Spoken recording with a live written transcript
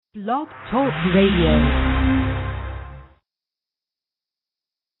Blog Talk Radio.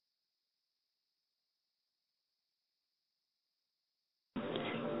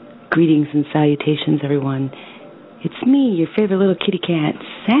 Greetings and salutations, everyone. It's me, your favorite little kitty cat,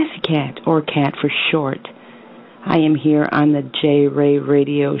 Sassy Cat, or Cat for short. I am here on the J. Ray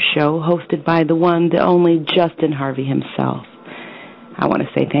Radio Show, hosted by the one, the only Justin Harvey himself. I want to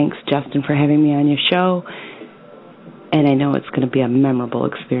say thanks, Justin, for having me on your show, and I know it's going to be a memorable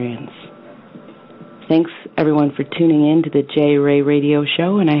experience. Thanks, everyone, for tuning in to the J. Ray Radio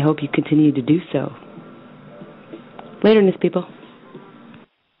Show, and I hope you continue to do so. Later, Miss People.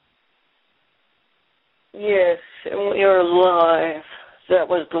 Yes, and we are live. That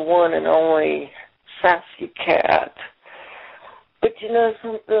was the one and only Sassy Cat. But you know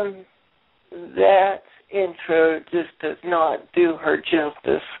something? That intro just does not do her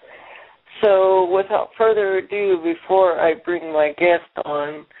justice. So without further ado, before I bring my guest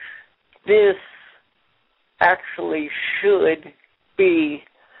on, this actually should be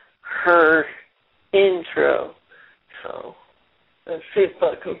her intro. So let's see if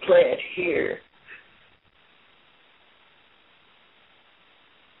I can play it here.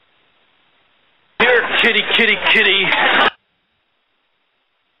 Here, kitty, kitty, kitty.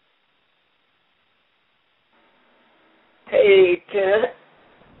 Hey, Kat.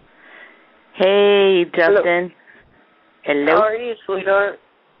 Hey, Justin. Hello. How are you, sweetheart?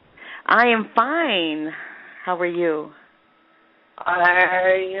 I am fine. How are you?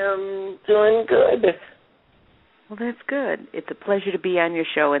 I am doing good. Well, that's good. It's a pleasure to be on your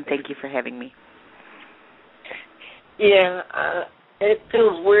show, and thank you for having me. Yeah, it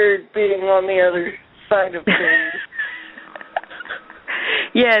feels weird being on the other side of things.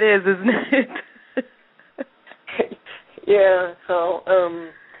 Yeah, it is, isn't it? Yeah, so,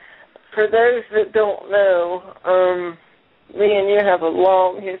 for those that don't know, me and you have a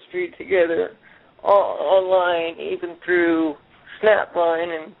long history together online, even through Snapline,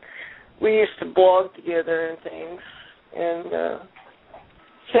 and we used to blog together and things. And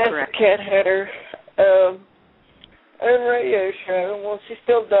Sassy Cat had her own radio show. Well, she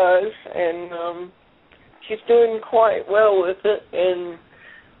still does, and she's doing quite well with it. And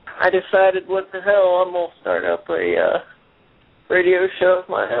I decided, what the hell, I'm gonna start up a radio show of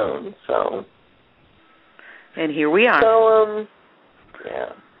my own. So. And here we are. So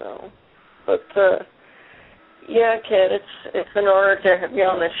yeah. So, but yeah, Kat, it's an honor to have you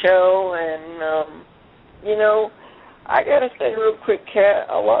on the show, and you know, I gotta say real quick, Kat,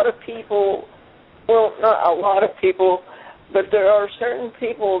 a lot of people. Well, not a lot of people, but there are certain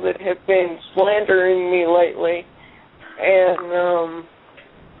people that have been slandering me lately and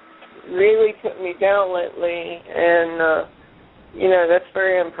really put me down lately, and, you know, that's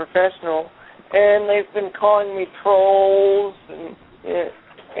very unprofessional. And they've been calling me trolls and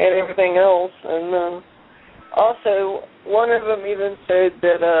everything else. And also, one of them even said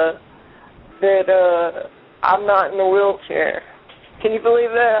that I'm not in a wheelchair. Can you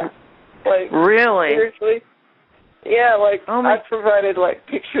believe that? Like, really? Seriously? Yeah, like, I provided, like,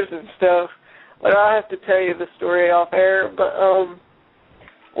 pictures and stuff. But I'll have to tell you the story off air. But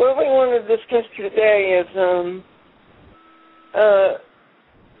what we want to discuss today is,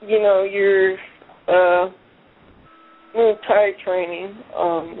 you know, your military training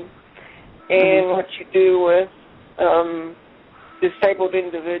and what you do with disabled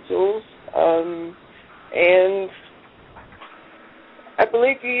individuals. And I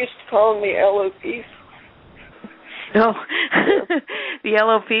believe you used to call them the LOPs. No. The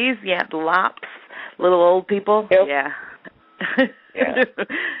LOPs? Yeah, the LOPs, little old people. Yep. Yeah. Yeah.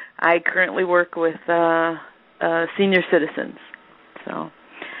 I currently work with senior citizens, so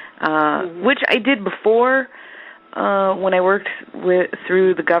which I did before when I worked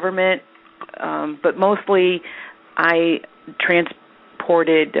through the government, but mostly I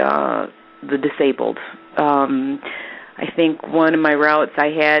transported the disabled. I think one of my routes I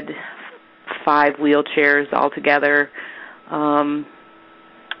had 5 wheelchairs altogether.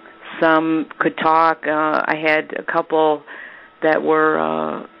 Some could talk. I had a couple that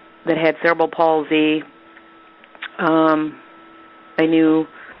were that had cerebral palsy. I knew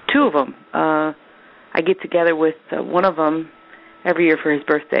 2 of them. I get together with one of them every year for his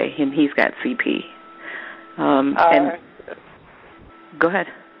birthday, and he's got CP. And go ahead.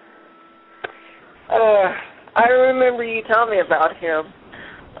 I remember you telling me about him.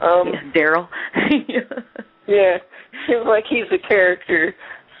 Daryl. Yeah, seems like he's a character.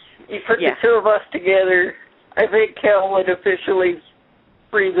 You put the 2 of us together, I think Cal would officially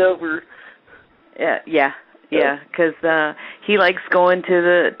freeze over. Yeah, because he likes going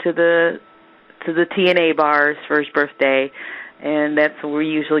to the TNA bars for his birthday, and that's where we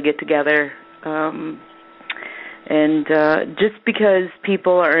usually get together. And just because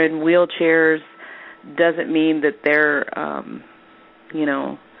people are in wheelchairs doesn't mean that they're,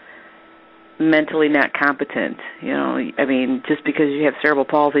 mentally not competent. I mean, just because you have cerebral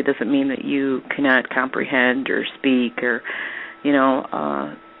palsy doesn't mean that you cannot comprehend or speak or,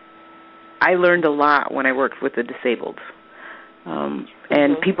 I learned a lot when I worked with the disabled.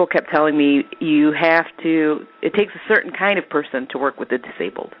 And people kept telling me, it takes a certain kind of person to work with the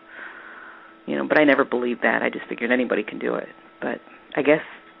disabled. But I never believed that. I just figured anybody can do it. But I guess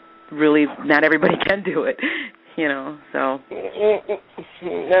really not everybody can do it, so.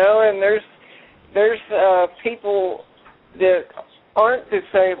 No, and there's people that aren't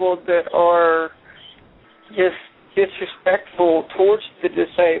disabled that are just disrespectful towards the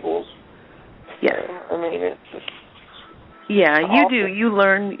disabled. Yes. I mean, it's just yeah, awful. You do.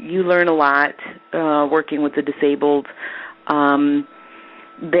 You learn a lot working with the disabled.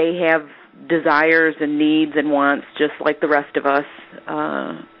 They have desires and needs and wants just like the rest of us.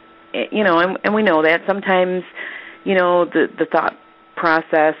 And we know that sometimes, the thought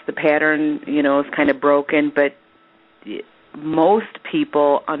process, the pattern, is kind of broken, but most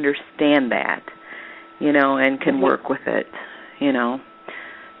people understand that, and can work with it,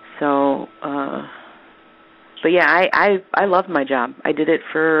 So, but yeah, I loved my job. I did it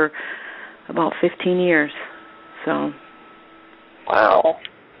for about 15 years, so. Wow.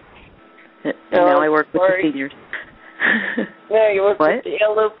 And now I work with the seniors. Now you work what? with the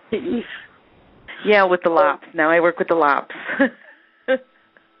LOPs. Yeah, with the LOPs. Now I work with the LOPs.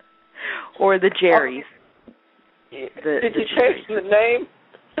 Or the Jerrys. Did you change the name?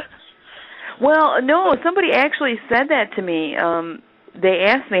 Well, no, somebody actually said that to me. They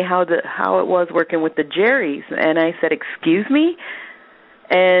asked me how it was working with the Jerrys, and I said, "Excuse me?"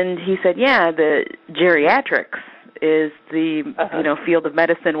 And he said, "Yeah, the geriatrics is the field of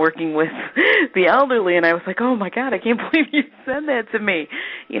medicine working with the elderly." And I was like, "Oh my God, I can't believe you said that to me."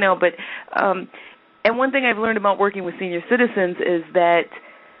 But and one thing I've learned about working with senior citizens is that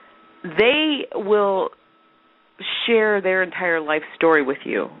they will share their entire life story with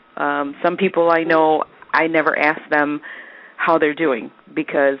you. Some people I know, I never ask them how they're doing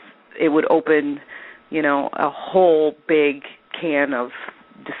because it would open, a whole big can of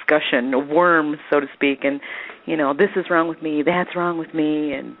discussion, a worm, so to speak, and, this is wrong with me, that's wrong with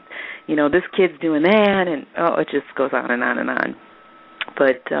me, and, this kid's doing that, and, it just goes on and on and on.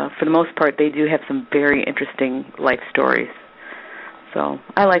 But for the most part, they do have some very interesting life stories. So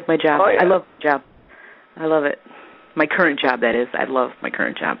I like my job. Oh, yeah. I love my job. I love it. My current job, that is. I love my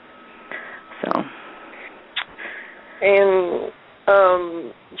current job. So. And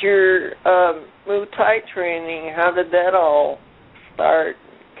your Muay Thai training, how did that all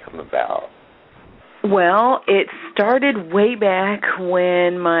come about? Well, it started way back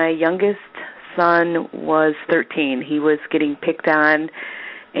when my youngest son was 13. He was getting picked on,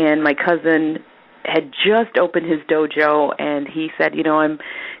 and my cousin had just opened his dojo, and he said, I'm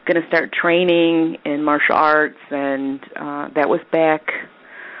going to start training in martial arts, and that was back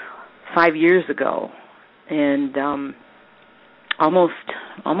 5 years ago, and almost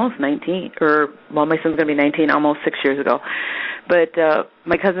 19, my son's going to be 19, almost 6 years ago. But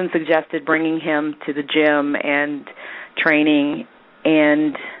my cousin suggested bringing him to the gym and training,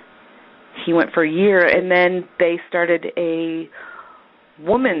 and he went for a year, and then they started a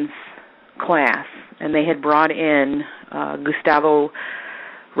women's class, and they had brought in Gustavo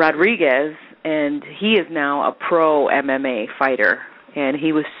Rodriguez, and he is now a pro MMA fighter, and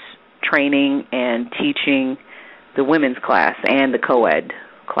he was training and teaching the women's class and the co-ed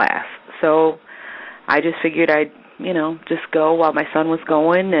class. So I just figured I'd, just go while my son was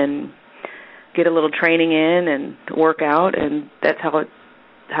going and get a little training in and work out, and that's how it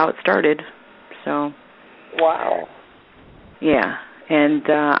started. So. Wow. Yeah. And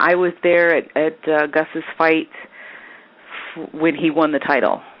I was there at Gus's fight when he won the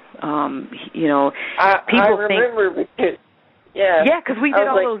title. People remember think. Because, yeah. Yeah, because we did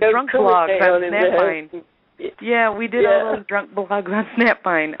all those drunk blogs on Snapvine. Yeah, we did all those drunk blogs on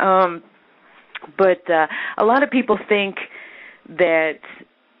Snapvine. But a lot of people think that,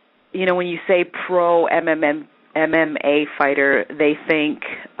 when you say pro MMA fighter, they think,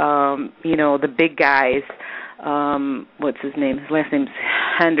 the big guys. What's his name? His last name's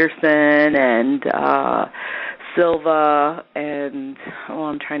Henderson and Silva and,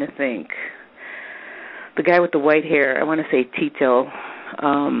 I'm trying to think. The guy with the white hair, I want to say Tito.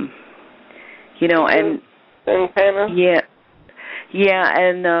 And yeah,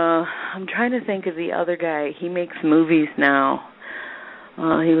 and I'm trying to think of the other guy. He makes movies now.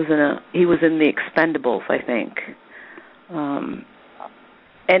 He was in The Expendables, I think. And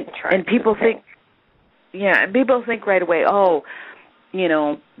people think, people think right away, oh,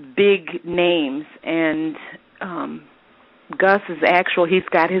 big names, and Gus is actual. He's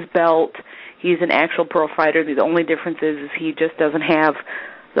got his belt. He's an actual pro fighter. The only difference is he just doesn't have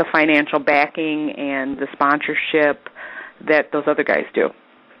the financial backing and the sponsorship that those other guys do.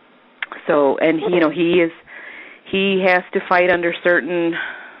 So, and he has to fight under certain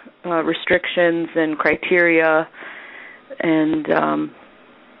restrictions and criteria, and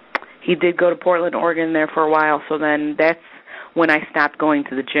he did go to Portland, Oregon there for a while. So then that's when I stopped going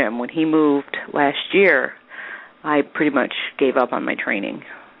to the gym. When he moved last year, I pretty much gave up on my training.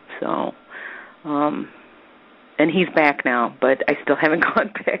 So, and he's back now, but I still haven't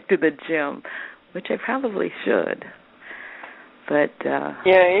gone back to the gym, which I probably should. But yeah,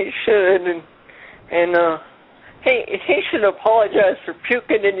 you should, and he should apologize for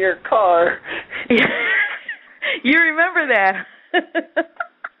puking in your car. You remember that?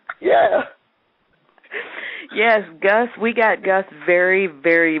 Yeah. Yes, Gus. We got Gus very,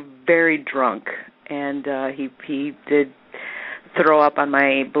 very, very drunk, and he did throw up on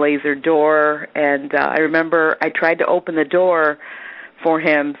my Blazer door. And I remember I tried to open the door for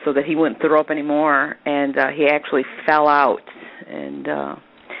him so that he wouldn't throw up anymore, and he actually fell out, and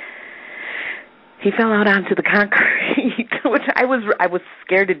he fell out onto the concrete, which I was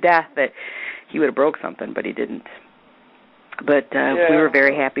scared to death that he would have broke something, but he didn't. But we were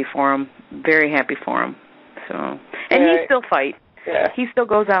very happy for him, So, and he still fights. Yeah. He still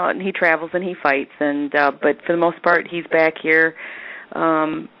goes out and he travels and he fights, and but for the most part, he's back here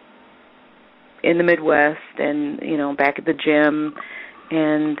in the Midwest, and back at the gym.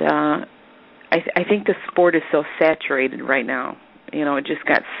 And I think the sport is so saturated right now. It just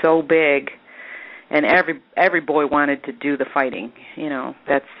got so big, and every boy wanted to do the fighting.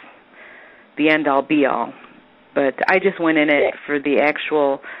 That's the end all be all. But I just went in it for the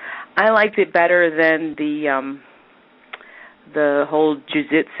actual. I liked it better than the whole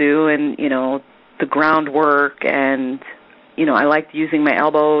jiu-jitsu and the groundwork, and I liked using my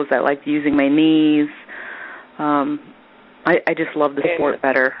elbows. I liked using my knees. I just love the sport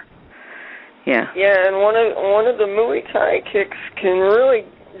better. Yeah. Yeah, and one of the Muay Thai kicks can really,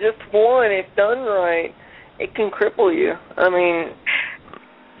 just one, if done right, it can cripple you. I mean.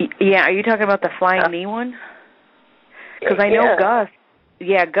 Yeah, are you talking about the flying knee one? Because I know Gus.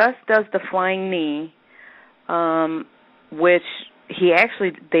 Yeah, Gus does the flying knee, which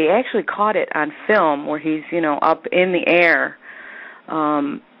they actually caught it on film where he's up in the air,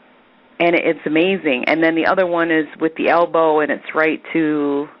 and it's amazing. And then the other one is with the elbow, and it's right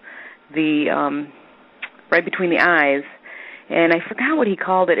to the right between the eyes. And I forgot what he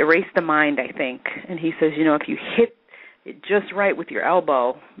called it. Erase the mind, I think. And he says, if you hit it just right with your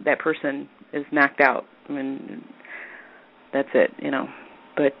elbow, that person is knocked out. I mean, that's it,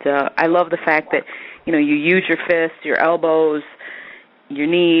 But I love the fact that, you use your fists, your elbows, your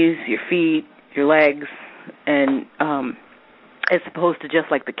knees, your feet, your legs, and as opposed to just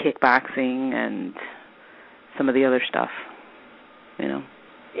like the kickboxing and some of the other stuff,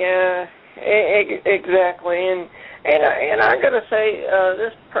 Yeah, exactly. And I gotta say,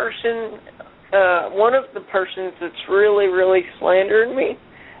 this person, one of the persons that's really, really slandering me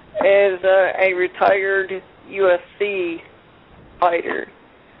is a retired UFC fighter.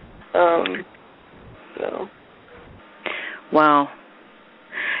 So. Wow.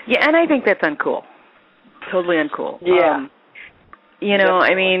 Yeah, and I think that's uncool. Totally uncool. Yeah.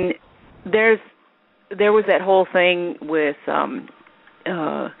 I mean, there was that whole thing with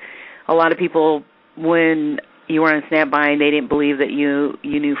a lot of people when you were on Snapvine, they didn't believe that you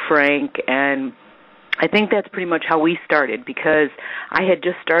knew Frank, and I think that's pretty much how we started, because I had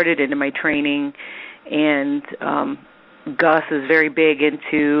just started into my training, and Gus is very big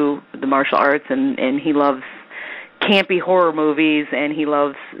into the martial arts, and he loves campy horror movies, and he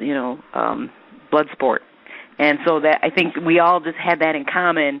loves, blood sport. And so that I think we all just had that in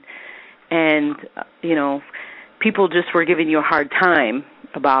common, and, people just were giving you a hard time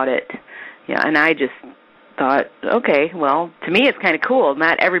about it. Yeah, and I just thought, okay, well, to me it's kind of cool.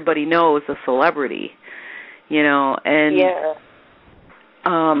 Not everybody knows a celebrity, and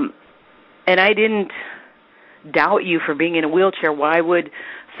and I didn't doubt you for being in a wheelchair. Why would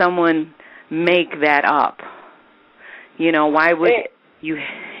someone make that up? Why would you,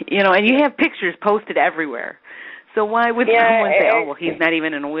 and you have pictures posted everywhere. So why would someone say, oh, well, he's not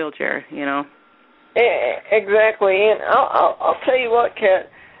even in a wheelchair, Exactly. And I'll tell you what, Kat,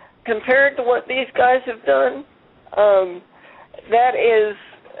 compared to what these guys have done, that is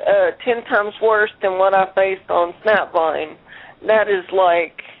 10 times worse than what I faced on Snapvine. That is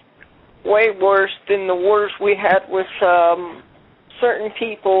like way worse than the wars we had with certain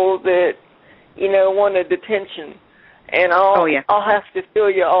people that, wanted attention. And I'll have to fill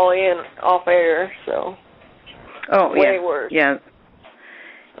you all in off air, so. Oh, way worse. Yeah.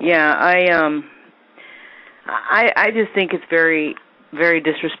 Yeah, I just think it's very, very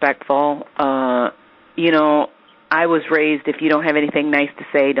disrespectful. I was raised, if you don't have anything nice to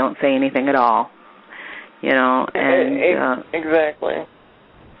say, don't say anything at all. And exactly.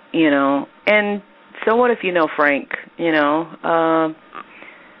 And so what if you know Frank?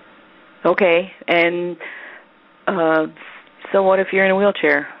 Okay. And so what if you're in a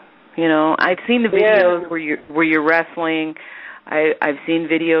wheelchair? I've seen the videos where you're wrestling. I've seen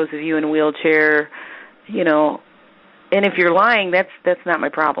videos of you in a wheelchair. And if you're lying, that's not my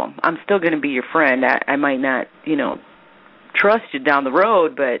problem. I'm still going to be your friend. I might not, trust you down the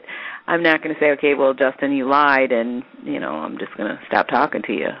road, but I'm not going to say, okay, well, Justin, you lied, and I'm just going to stop talking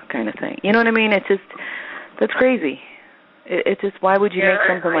to you, kind of thing. You know what I mean? It's just that's crazy. It's just, why would you make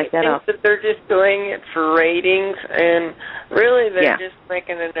something like that up? I think that they're just doing it for ratings, and really they're just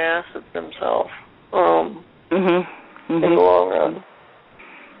making an ass of themselves. In the long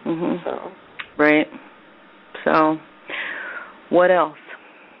run. So. Right. So, what else?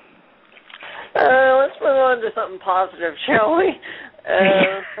 Let's move on to something positive, shall we?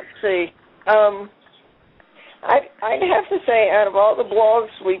 Let's see. I'd have to say, out of all the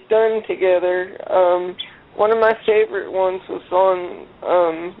blogs we've done together, one of my favorite ones was on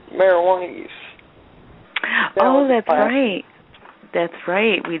marijuana use. That's right. That's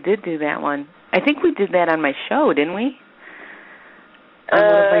right. We did do that one. I think we did that on my show, didn't we? On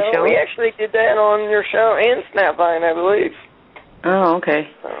one of my shows? We actually did that on your show and Snapvine, I believe. Oh, okay.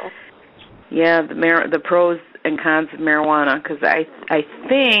 So. Yeah, the pros and cons of marijuana, because I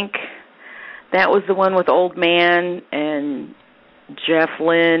think that was the one with Old Man and Jeff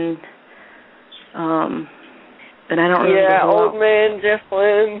Lynne, and I don't remember. Yeah, Old Man, Jeff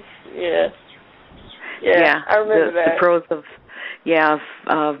Lynne. Yeah, I remember that. The pros of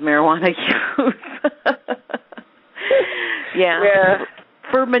marijuana use. Yeah.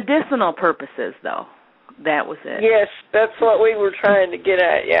 For medicinal purposes, though, that was it. Yes, that's what we were trying to get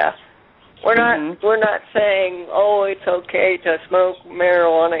at. Yeah, we're not saying, it's okay to smoke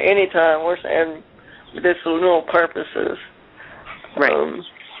marijuana anytime. We're saying medicinal purposes. Right.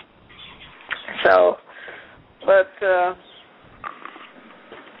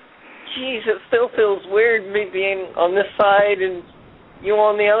 Geez, it still feels weird me being on this side and you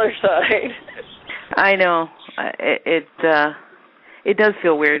on the other side. I know. It does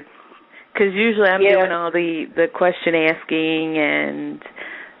feel weird, because usually I'm doing all the question asking and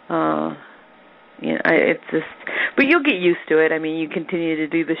it's just. But you'll get used to it. I mean, you continue to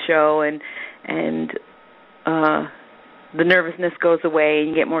do the show and the nervousness goes away and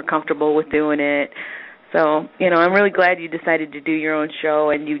you get more comfortable with doing it. So I'm really glad you decided to do your own show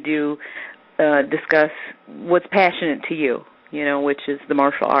and you do discuss what's passionate to you. Which is the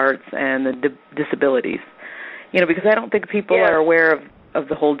martial arts and the disabilities. Because I don't think people are aware of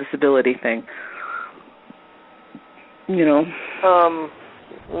the whole disability thing. No,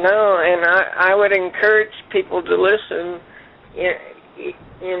 and I would encourage people to listen.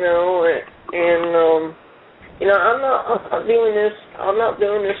 I'm not doing this. I'm not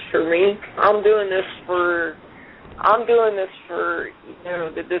doing this for me. I'm doing this for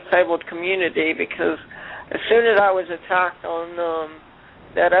the disabled community, because as soon as I was attacked on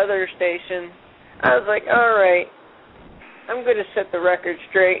that other station, I was like, all right, I'm going to set the record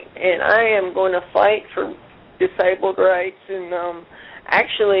straight, and I am going to fight for disabled rights. And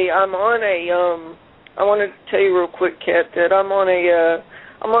actually, I want to tell you real quick, Kat, that I'm on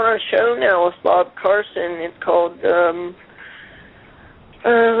a show now with Bob Carson. It's called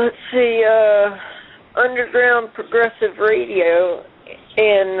Underground Progressive Radio,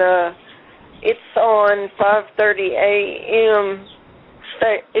 and it's on 5:30 a.m.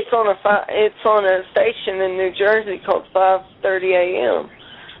 It's on a station in New Jersey called 5:30 a.m.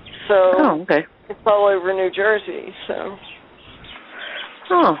 So it's all over New Jersey. So.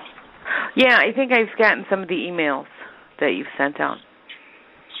 Oh, yeah. I think I've gotten some of the emails that you've sent out.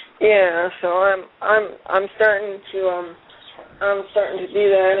 Yeah. So I'm starting to do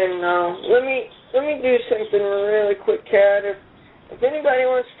that, and let me do something really quick, Kat. If anybody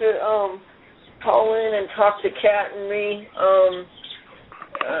wants to call in and talk to Kat and me,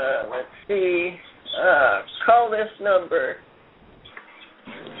 let's see, call this number.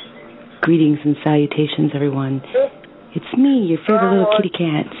 Greetings and salutations, everyone. It's me, your favorite little kitty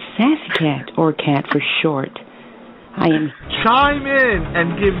cat, Sassy Cat, or Cat for short. I am. Chime in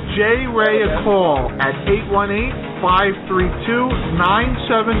and give Jay Ray a call at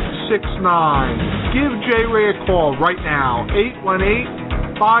 818-532-9769. Give J. Ray a call right now,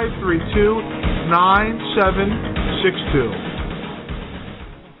 818-532-9762.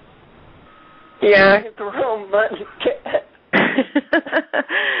 Yeah, I hit the wrong button.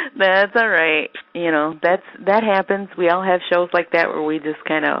 That's all right. That happens. We all have shows like that where we just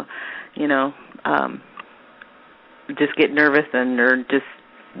kind of, just get nervous or just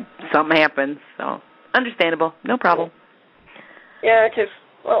something happens. So understandable, no problem. Yeah, because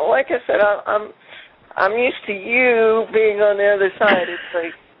like I said, I'm used to you being on the other side. It's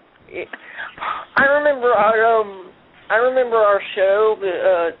like I remember our show,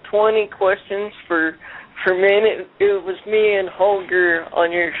 the 20 questions for men. It was me and Holger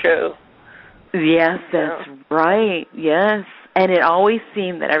on your show. Yes, that's right. Yes. And it always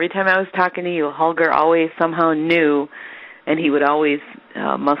seemed that every time I was talking to you, Holger always somehow knew, and he would always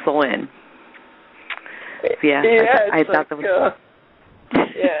muscle in. Yeah, I thought that was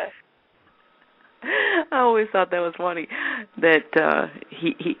yeah. I always thought that was funny. That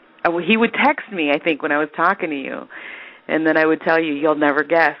he would text me, I think, when I was talking to you, and then I would tell you, you'll never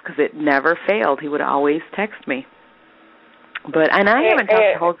guess, because it never failed. He would always text me. And I haven't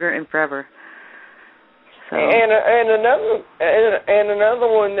talked to Holger in forever. So. And another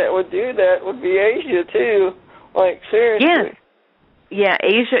one that would do that would be Asia too. Like seriously. Yeah,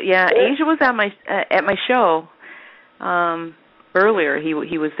 Asia. Yeah, Asia was at my show earlier. He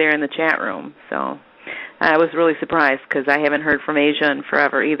was there in the chat room. So I was really surprised because I haven't heard from Asia in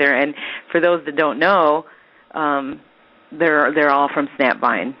forever either. And for those that don't know, they're all from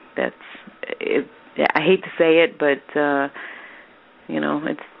Snapvine. I hate to say it, but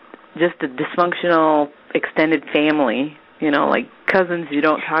it's just a dysfunctional extended family, like cousins you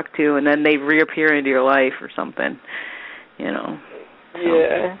don't talk to, and then they reappear into your life or something, So.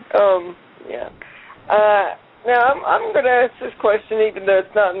 Yeah. Yeah. Now I'm going to ask this question, even though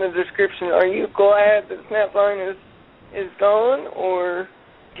it's not in the description. Are you glad that Snapvine is gone, or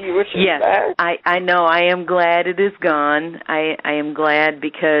do you wish it was back? Yes, I know. I am glad it is gone. I am glad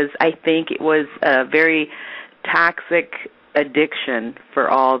because I think it was a very toxic addiction for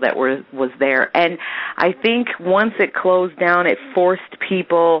all that was there. And I think once it closed down, it forced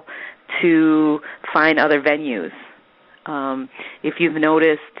people to find other venues. If you've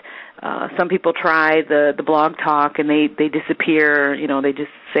noticed, some people try the blog talk and they disappear. They just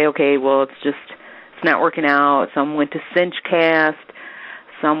say, okay, well, it's not working out. Some went to Cinchcast,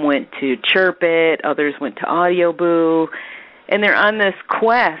 some went to Chirp It, others went to Audio Boo, and they're on this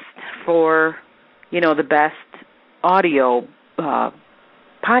quest for, the best audio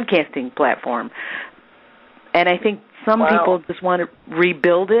podcasting platform. And I think some people just want to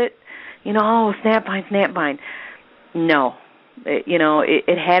rebuild it. Snapvine. No.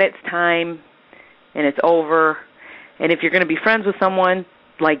 It had its time, and it's over. And if you're going to be friends with someone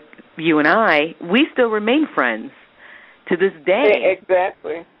like you and I, we still remain friends to this day.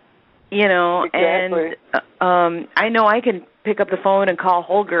 Exactly. And I know I can pick up the phone and call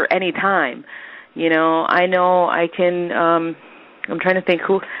Holger anytime. I know I can, I'm trying to think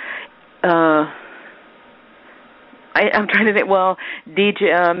who, I'm trying to think,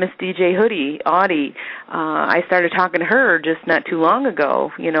 Miss DJ Hoodie, Audie, I started talking to her just not too long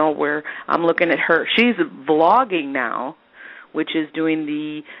ago, where I'm looking at her. She's vlogging now, which is doing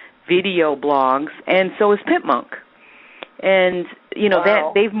the video blogs, and so is Pimp Monk. And,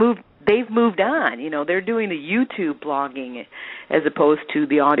 that they've moved on. They're doing the YouTube blogging as opposed to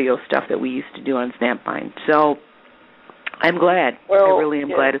the audio stuff that we used to do on Snapvine. So I'm glad. I really am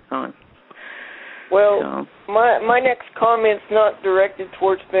glad it's gone. Well, my next comment's not directed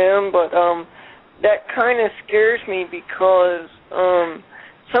towards them, but that kind of scares me because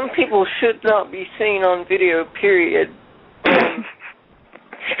some people should not be seen on video, period.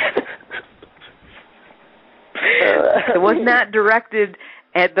 It was not directed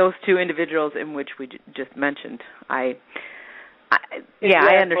at those two individuals in which we just mentioned. I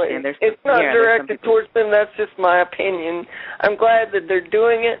understand. It's not directed towards them. That's just my opinion. I'm glad that they're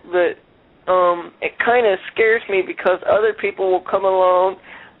doing it, but it kind of scares me because other people will come along.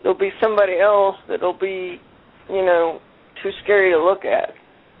 There'll be somebody else that'll be, too scary to look at.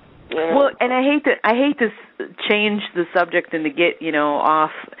 Well, and I hate to change the subject and to get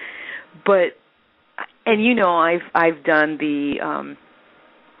off, but I've done the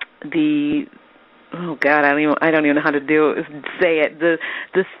oh God, I don't even know how to say it. The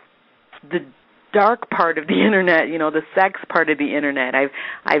dark part of the internet, the sex part of the internet.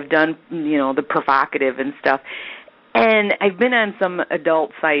 I've done the provocative and stuff, and I've been on some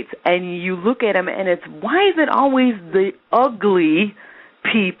adult sites, and you look at them, and it's why is it always the ugly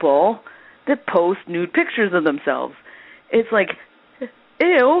people that post nude pictures of themselves. It's like,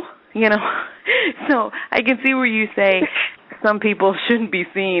 ew, you know. So I can see where you say some people shouldn't be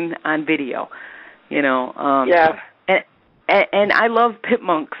seen on video, you know. Yeah. And I love Pip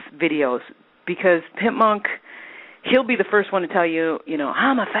Monk's videos because Pip Monk, he'll be the first one to tell you, you know,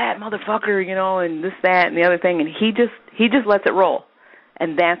 I'm a fat motherfucker, you know, and this, that, and the other thing, and he just lets it roll.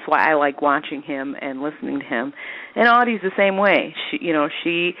 And that's why I like watching him and listening to him. And Audie's the same way.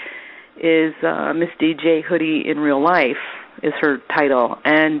 She is Miss DJ Hoodie in real life is her title.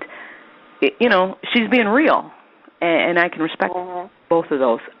 And, you know, she's being real. And I can respect both of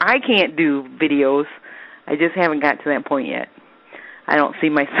those. I can't do videos. I just haven't got to that point yet. I don't see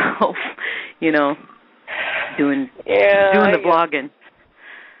myself, you know, doing the vlogging.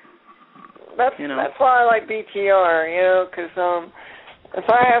 That's why I like BTR, you know, because if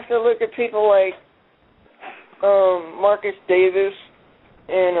I have to look at people like Marcus Davis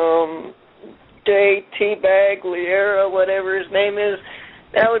and J.T. Liera, whatever his name is,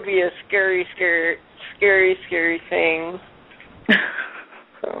 that would be a scary thing.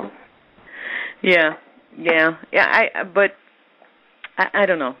 So. Yeah. But I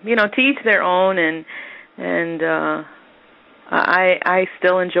don't know. You know, to each their own, and I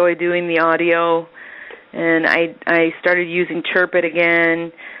still enjoy doing the audio, and I started using Chirp It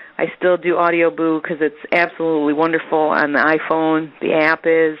again. I still do Audio Boo because it's absolutely wonderful on the iPhone. The app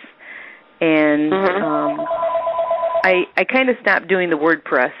is, and I kind of stopped doing the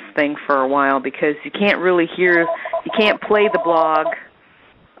WordPress thing for a while because you can't play the blog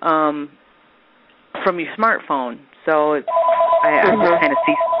from your smartphone. So I just kind of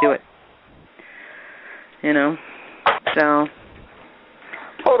ceased to do it. You know, so.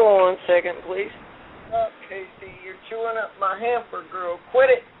 Hold on 1 second, please. Oh, Casey, you're chewing up my hamper, girl. Quit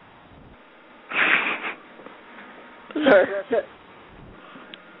it. Sorry about that.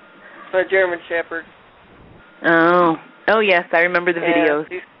 It's my German Shepherd. Oh yes, I remember the videos.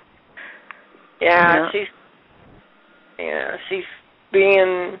 She's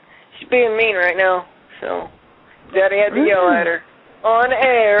being mean right now. So, Daddy had to yell at her on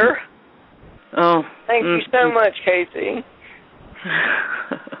air. Oh, thank you so much, Casey.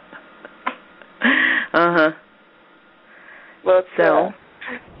 But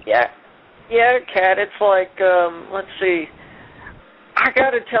Kat, it's like let's see. I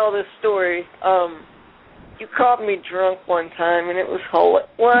got to tell this story. You caught me drunk one time, and it was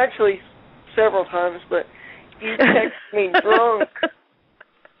well, actually several times, but you texted me drunk,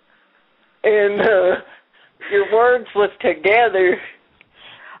 and your words was together.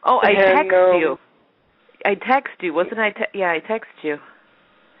 Oh, I texted you. I text you, wasn't I? I text you.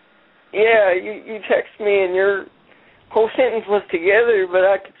 Yeah, you text me, and your whole sentence was together, but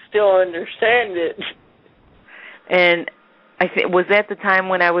I could still understand it. And was that the time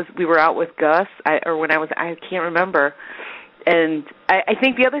when we were out with Gus, I can't remember. And I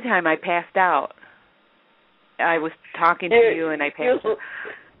think the other time I passed out. I was talking to you, and I passed out.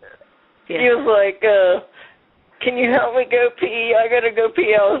 He was like, can you help me go pee? I gotta go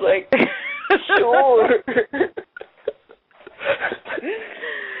pee. I was like, sure.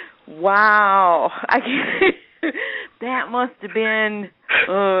 Wow. That must have been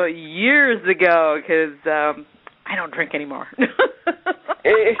years ago, because I don't drink anymore.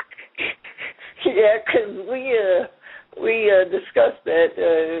 Yeah, because we discussed that.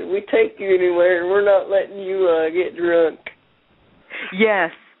 We take you anywhere, and we're not letting you get drunk.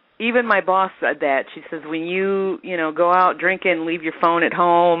 Yes. Even my boss said that. She says, when you go out drinking, leave your phone at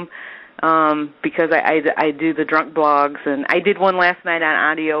home, because I do the drunk blogs, and I did one last night on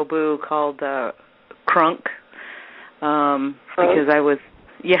Audio Boo called Crunk, because I was,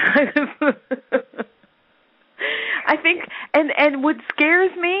 I think, and what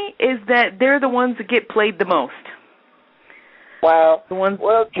scares me is that they're the ones that get played the most. Wow. The ones,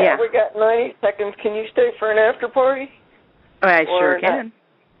 well, Kat, we got 90 seconds. Can you stay for an after party? I sure can.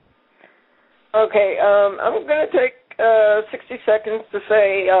 Okay, I'm going to take 60 seconds to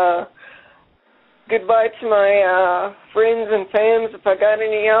say goodbye to my friends and fans, if I got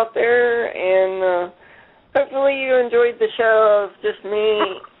any out there, and hopefully you enjoyed the show of just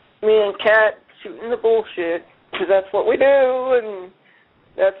me and Kat shooting the bullshit, because that's what we do, and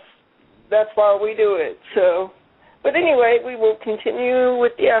that's why we do it. So, but anyway, we will continue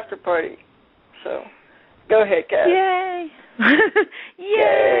with the after party. So, go ahead, Kat. Yay!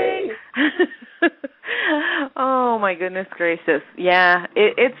 Yay! Oh my goodness gracious! Yeah,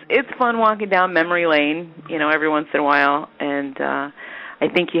 it's fun walking down memory lane, every once in a while, and I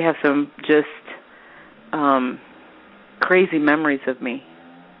think you have some just crazy memories of me.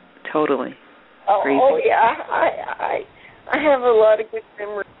 Totally. Oh yeah, I have a lot of good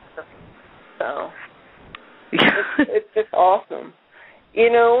memories. So it's just awesome.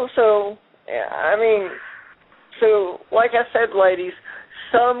 So, I mean, so like I said, ladies,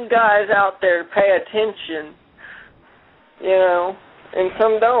 some guys out there pay attention, and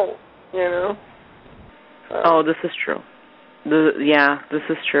some don't, So. Oh, this is true. This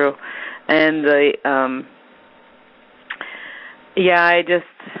is true. And I just,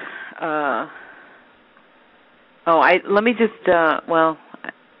 let me just,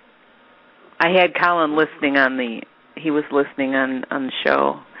 I had Colin listening he was listening on the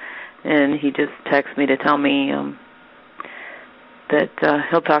show, and he just texted me to tell me that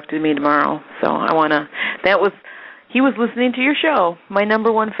he'll talk to me tomorrow. So he was listening to your show. My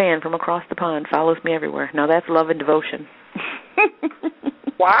number one fan from across the pond, follows me everywhere. Now that's love and devotion.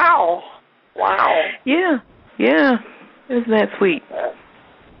 Wow. Yeah. Isn't that sweet?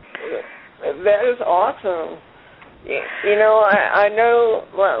 That is awesome. I know,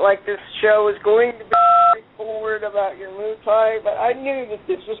 like, this show is going to be straightforward about your mood type, but I knew that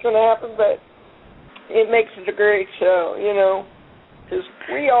this was going to happen, but it makes it a great show, because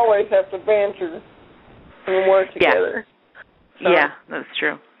we always have to banter and work together. So, yeah, that's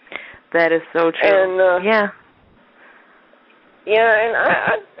true. That is so true. And, yeah, and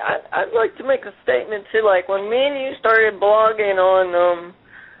I'd like to make a statement, too, like, when me and you started blogging on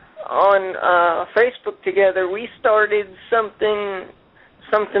Facebook together, we started something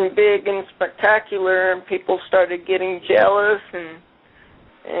big and spectacular, and people started getting jealous, and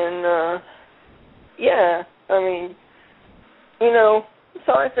I mean,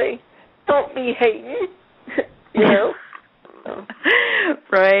 so I say, don't be hating,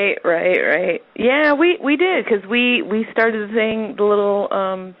 Right. Yeah, we did, because we started the little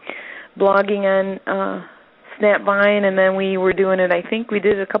blogging on Snapvine, and then we were doing it, I think we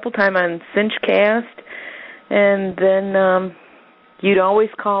did it a couple times on Cinchcast, and then you'd always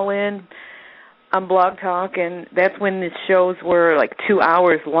call in on Blog Talk, and that's when the shows were like 2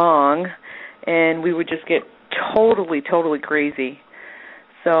 hours long, and we would just get totally crazy.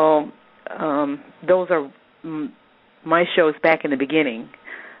 So those are my shows back in the beginning.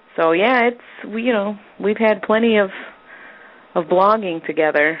 So yeah, we've had plenty of blogging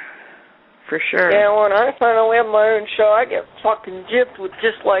together. For sure. Yeah, when I finally have my own show, I get fucking gypped with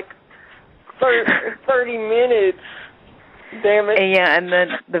just like 30 minutes. Damn it. And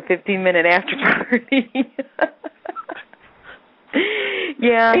then the 15-minute after party.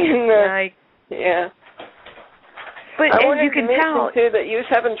 Yeah. Yeah. But as you can tell too that you was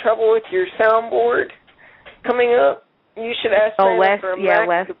having trouble with your soundboard coming up. You should ask Santa for a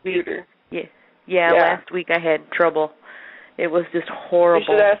Mac computer. Week. Last week I had trouble. It was just horrible.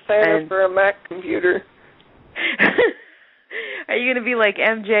 You should ask Santa for a Mac computer. Are you going to be like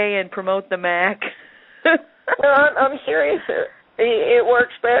MJ and promote the Mac? No, I'm serious. It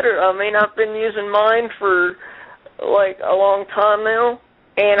works better. I mean, I've been using mine for like a long time now,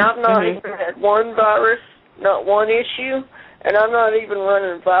 and I've not even had one virus, not one issue, and I'm not even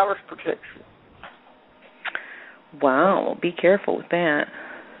running virus protection. Wow, be careful with that.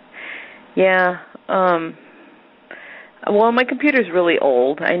 Yeah. Well, my computer's really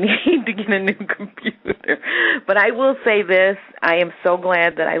old. I need to get a new computer. But I will say this, I am so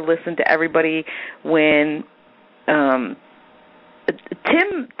glad that I listened to everybody when Tim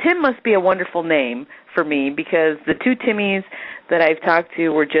must be a wonderful name for me, because the two Timmies that I've talked to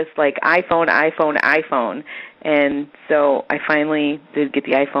were just like iPhone. And so I finally did get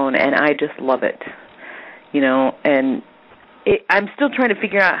the iPhone, and I just love it. And I'm still trying to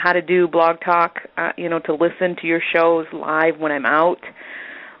figure out how to do Blog Talk, to listen to your shows live when I'm out,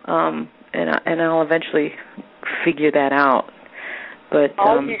 and I'll eventually figure that out. But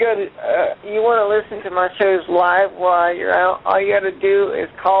all you want to listen to my shows live while you're out. All you got to do is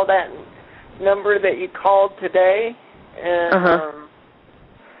call that number that you called today, and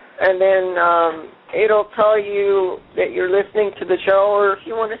then it'll tell you that you're listening to the show, or if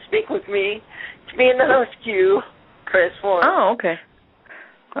you want to speak with me, to be in the host queue. Press 1. Oh, okay.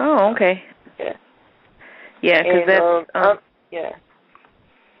 Yeah. Yeah, because that's... Yeah.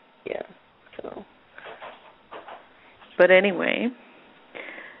 So. But anyway...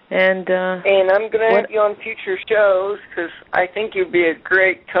 And I'm going to have you on future shows, because I think you'd be a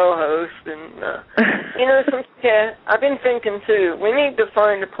great co-host. And, I've been thinking, too, we need to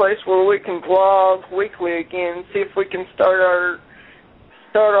find a place where we can blog weekly again, see if we can start our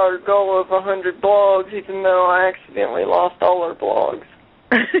goal of 100 blogs, even though I accidentally lost all our blogs.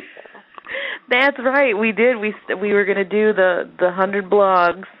 That's right, we did. We were going to do the 100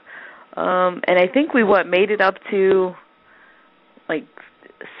 blogs, and I think we made it up to like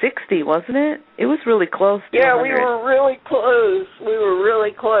 60, wasn't it? It was really close to 100. We were really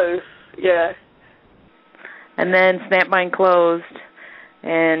close. Yeah. And then Snapvine closed,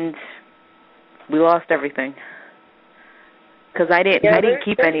 and we lost everything. Because I didn't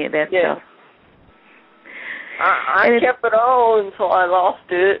keep any of that stuff. I kept it all until I lost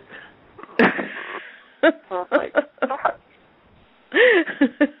it. I was like, fuck.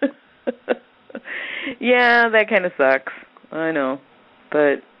 Yeah, that kind of sucks. I know.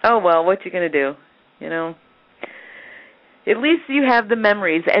 But, oh well, what you going to do? You know? At least you have the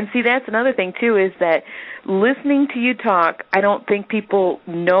memories. And see, that's another thing, too, is that listening to you talk, I don't think people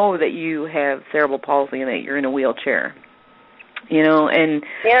know that you have cerebral palsy and that you're in a wheelchair. You know, and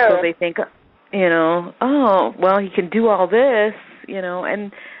so they think, you know, oh, well, he can do all this, you know,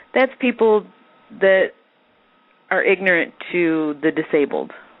 and that's people that are ignorant to the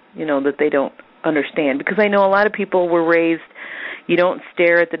disabled, you know, that they don't understand. Because I know a lot of people were raised, you don't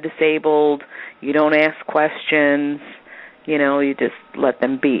stare at the disabled, you don't ask questions, you know, you just let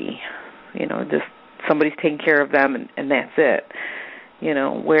them be. You know, just somebody's taking care of them and that's it. You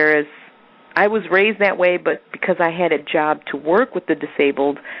know, whereas I was raised that way, but because I had a job to work with the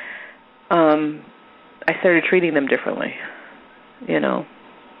disabled, I started treating them differently, you know.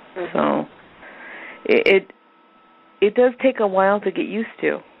 Mm-hmm. So it does take a while to get used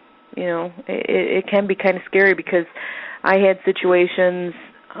to, you know. It can be kind of scary because I had situations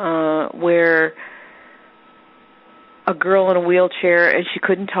where a girl in a wheelchair and she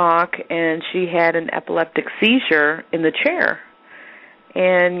couldn't talk and she had an epileptic seizure in the chair.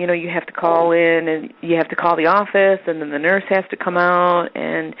 And, you know, you have to call in and you have to call the office and then the nurse has to come out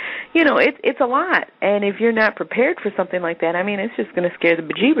and, you know, it's a lot. And if you're not prepared for something like that, I mean, it's just going to scare the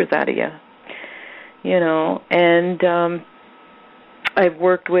bejeebers out of you, you know. And I've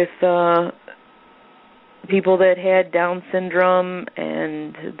worked with people that had Down syndrome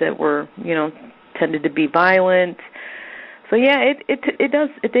and that were, you know, tended to be violent. So, yeah,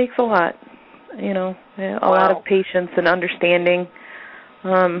 it takes a lot, you know, a lot of patience and understanding.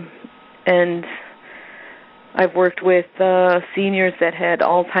 And I've worked with seniors that had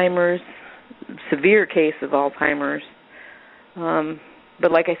Alzheimer's, severe case of Alzheimer's.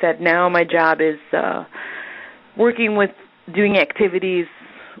 But like I said, now my job is working with doing activities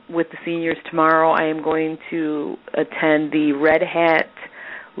with the seniors. Tomorrow I am going to attend the Red Hat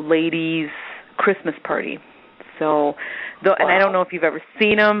Ladies Christmas Party. So, and I don't know if you've ever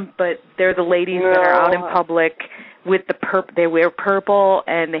seen them, but they're the ladies that are out in public with the they wear purple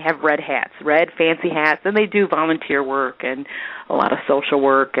and they have red hats, red fancy hats, and they do volunteer work and a lot of social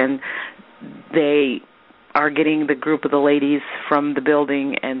work, and they are getting the group of the ladies from the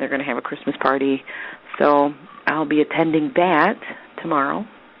building and they're going to have a Christmas party. So I'll be attending that tomorrow.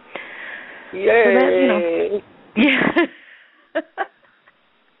 Yay! So that, you know, yeah.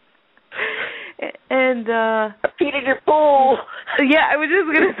 And Peter your pool. Yeah, I was just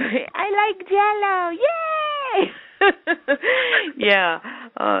gonna say I like Jell-O. Yay! Yeah,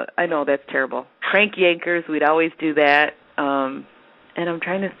 I know that's terrible. Crank yankers, we'd always do that. And I'm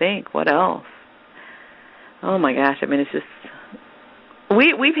trying to think what else. Oh my gosh! I mean, it's just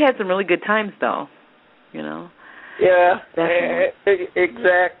we've had some really good times though. You know. Yeah.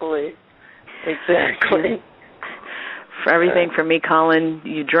 Definitely. Exactly. For everything from me calling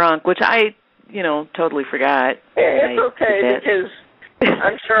you drunk, which I, you know, totally forgot. It's okay because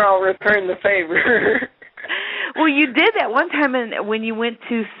I'm sure I'll return the favor. Well, you did that one time when you went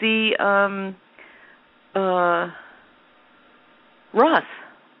to see Russ.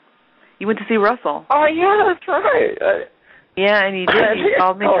 You went to see Russell. Oh, yeah, that's right. Yeah, and you did. You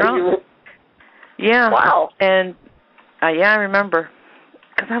called me drunk. Yeah. Wow. And, yeah, I remember.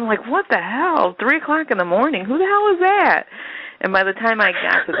 Because I'm like, what the hell? 3 o'clock in the morning? Who the hell is that? And by the time I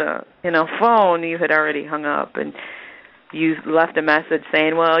got to the, you know, phone, you had already hung up, and you left a message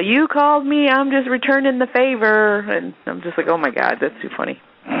saying, well, you called me, I'm just returning the favor. And I'm just like, oh, my God, that's too funny.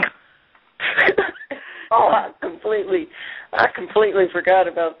 Oh, I completely forgot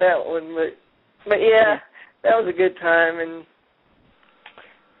about that one. But yeah, that was a good time. And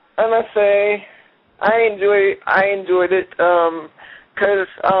I must say, I enjoyed it because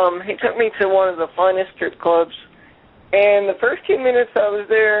he took me to one of the finest strip clubs. And the first 2 minutes I was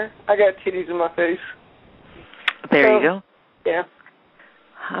there, I got titties in my face. There you go. Yeah.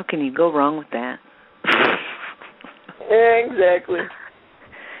 How can you go wrong with that? Yeah, exactly.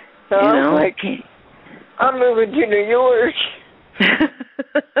 So you know, I'm like, I'm moving to New York.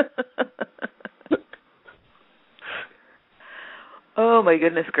 Oh, my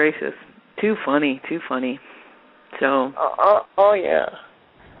goodness gracious. Too funny. So. Oh yeah.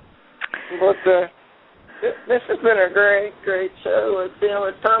 But this has been a great show. Let's see how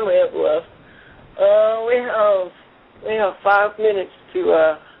much time we have left. We have 5 minutes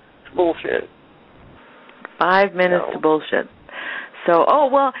to to bullshit. 5 minutes to bullshit. So,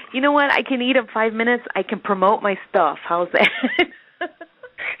 well, you know what? I can eat up 5 minutes. I can promote my stuff. How's that?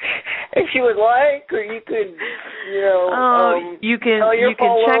 If you would like, or you could, you can tell your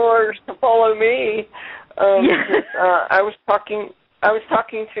followers to follow me. I was talking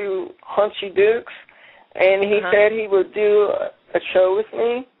to Hunchy Dukes, and he said he would do a show with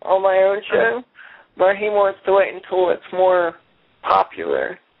me on my own show, but he wants to wait until it's more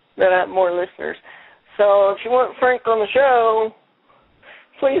popular, that I have more listeners. So if you want Frank on the show,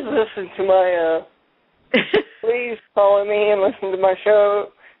 please listen to my, please follow me and listen to my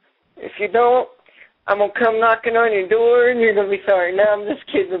show. If you don't, I'm going to come knocking on your door and you're going to be sorry. No, I'm just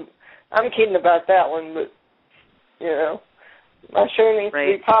kidding. I'm kidding about that one, but, my show needs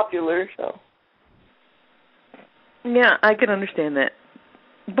to be popular, so. Yeah, I can understand that.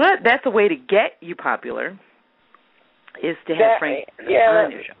 But that's a way to get you popular, is to have Frank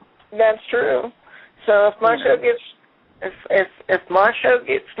on your show. That's true. So if my show gets, if my show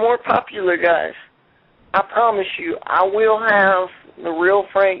gets more popular, guys, I promise you, I will have the real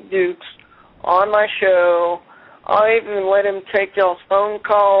Frank Dukes on my show. I'll even let him take y'all's phone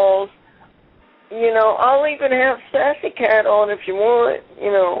calls. I'll even have Sassy Cat on if you want.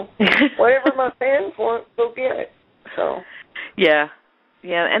 Whatever my fans want, go get it. So. Yeah,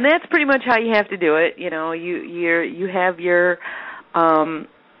 and that's pretty much how you have to do it. You have your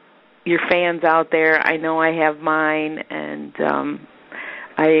fans out there. I know I have mine, and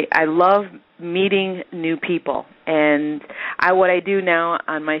I love meeting new people. And what I do now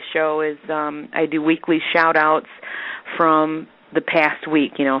on my show is I do weekly shout-outs from the past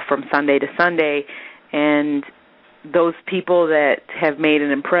week, from Sunday to Sunday, and those people that have made an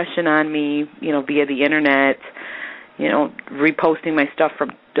impression on me, via the internet, reposting my stuff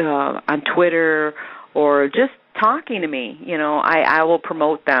from on Twitter or just talking to me, I will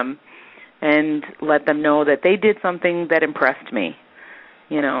promote them and let them know that they did something that impressed me,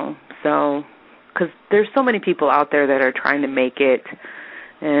 so, because there's so many people out there that are trying to make it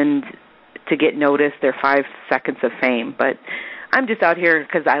and to get noticed, their 5 seconds of fame, but I'm just out here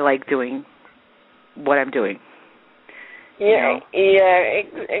because I like doing what I'm doing. Yeah,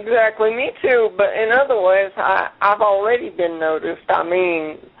 exactly. Me too. But in other ways, I've already been noticed. I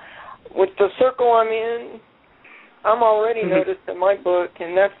mean, with the circle I'm in, I'm already noticed in my book,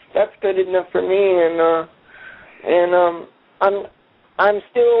 and that's good enough for me. And I'm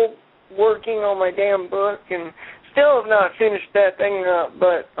still working on my damn book, and still have not finished that thing up.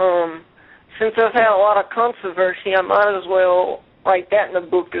 But since I've had a lot of controversy, I might as well write that in the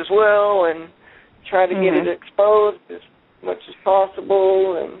book as well, and try to get it exposed as much as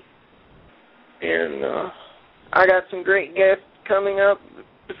possible. And I got some great guests coming up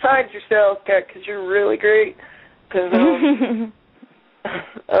besides yourself, Kat, because you're really great. Because I'm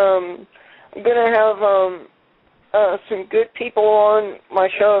gonna have some good people on my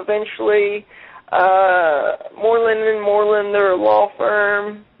show eventually. Moreland and Moreland, they're a law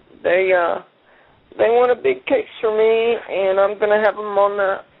firm. They want a big case for me, and I'm gonna have them on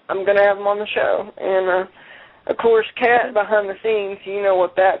the show. And of course, Kat behind the scenes, you know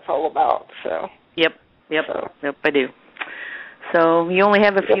what that's all about. So. Yep, I do. So you only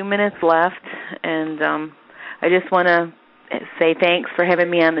have a few minutes left, and I just want to say thanks for having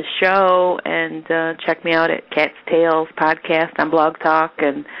me on the show, and check me out at Cat's Tales podcast on Blog Talk,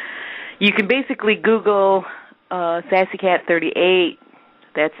 and you can basically Google SassyCat38.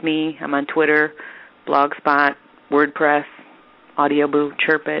 That's me. I'm on Twitter, Blogspot, WordPress, Audioboo,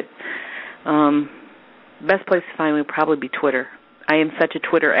 Chirpit. Best place to find me would probably be Twitter. I am such a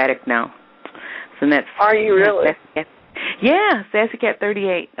Twitter addict now. So that's. Are you really? Yeah,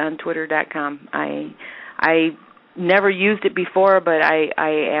 SassyCat38 on Twitter.com. I never used it before, but I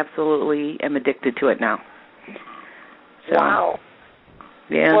absolutely am addicted to it now. So, wow.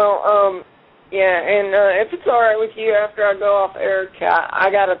 Yeah. Well, yeah, and if it's all right with you, after I go off air, Kat,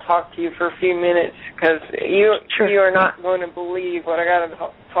 I got to talk to you for a few minutes, because you are not going to believe what I got to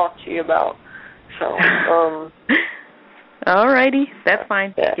talk to you about. So, all righty, that's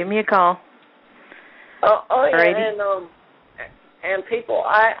fine. Yeah. Give me a call. And people,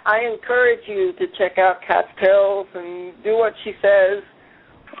 I encourage you to check out Cat's Tales and do what she says,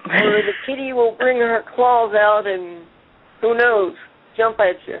 or the kitty will bring her claws out and, who knows, jump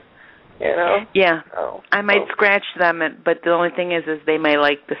at you, Yeah, I might scratch them, but the only thing is they may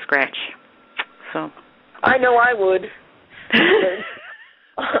like the scratch. So I know I would.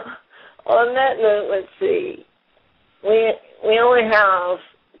 On that note, let's see. We only have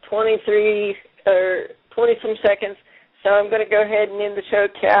 23 or 20 some seconds, so I'm going to go ahead and end the show,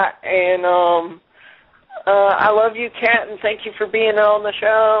 Kat. And I love you, Cat, and thank you for being on the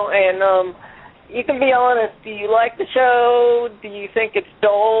show. And you can be honest. Do you like the show? Do you think it's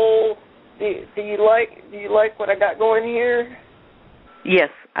dull? Do you like what I got going here? Yes,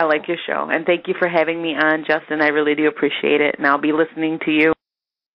 I like your show, and thank you for having me on, Justin. I really do appreciate it, and I'll be listening to you.